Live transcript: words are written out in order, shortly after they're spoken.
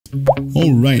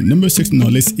Alright, number 6 on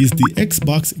our list is the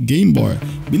Xbox Gamebar.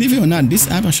 Believe it or not, this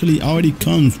app actually already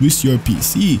comes with your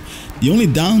PC. The only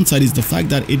downside is the fact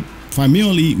that it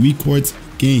primarily records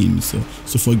games.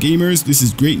 So for gamers, this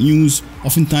is great news.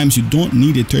 Oftentimes you don't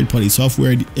need a third-party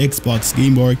software. The Xbox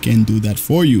Gamebar can do that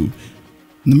for you.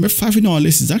 Number 5 on our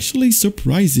list is actually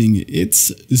surprising.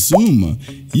 It's Zoom.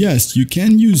 Yes, you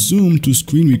can use Zoom to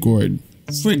screen record.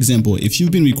 For example, if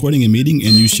you've been recording a meeting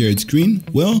and you shared screen,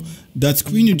 well, that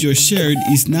screen you just shared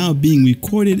is now being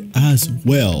recorded as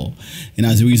well. And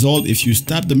as a result, if you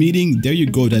stop the meeting, there you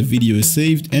go, that video is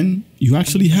saved and you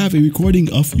actually have a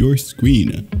recording of your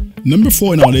screen. Number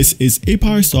 4 on our list is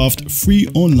Apowersoft free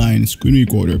online screen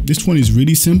recorder. This one is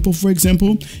really simple. For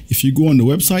example, if you go on the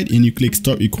website and you click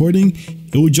start recording,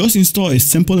 it will just install a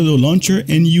simple little launcher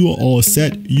and you are all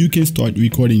set. You can start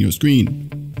recording your screen.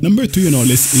 Number 3 on our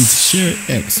list is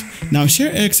ShareX. Now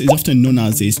ShareX is often known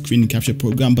as a screen capture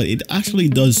program, but it actually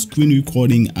does screen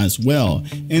recording as well.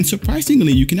 And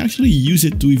surprisingly, you can actually use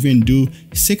it to even do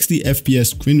 60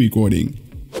 FPS screen recording.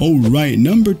 Alright,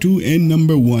 number 2 and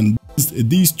number 1.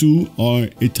 These two are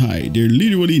a tie. They're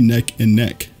literally neck and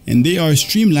neck. And they are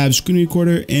Streamlabs Screen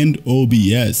Recorder and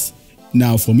OBS.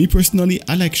 Now for me personally,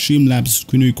 I like Streamlabs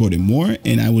Screen Recorder more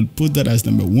and I will put that as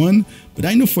number 1. But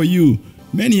I know for you,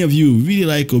 many of you really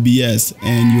like OBS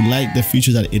and you like the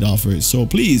features that it offers. So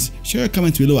please share a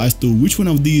comment below as to which one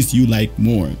of these you like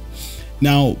more.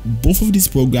 Now, both of these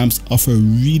programs offer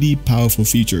really powerful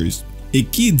features. A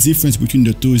key difference between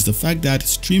the two is the fact that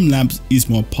Streamlabs is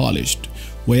more polished,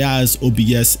 whereas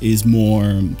OBS is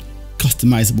more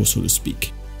customizable, so to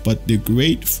speak. But they're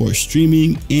great for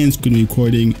streaming and screen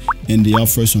recording, and they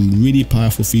offer some really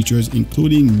powerful features,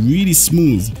 including really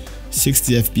smooth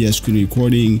 60 FPS screen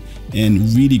recording and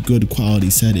really good quality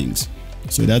settings.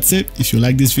 So that's it. If you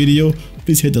like this video,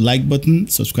 please hit the like button,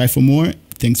 subscribe for more.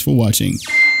 Thanks for watching.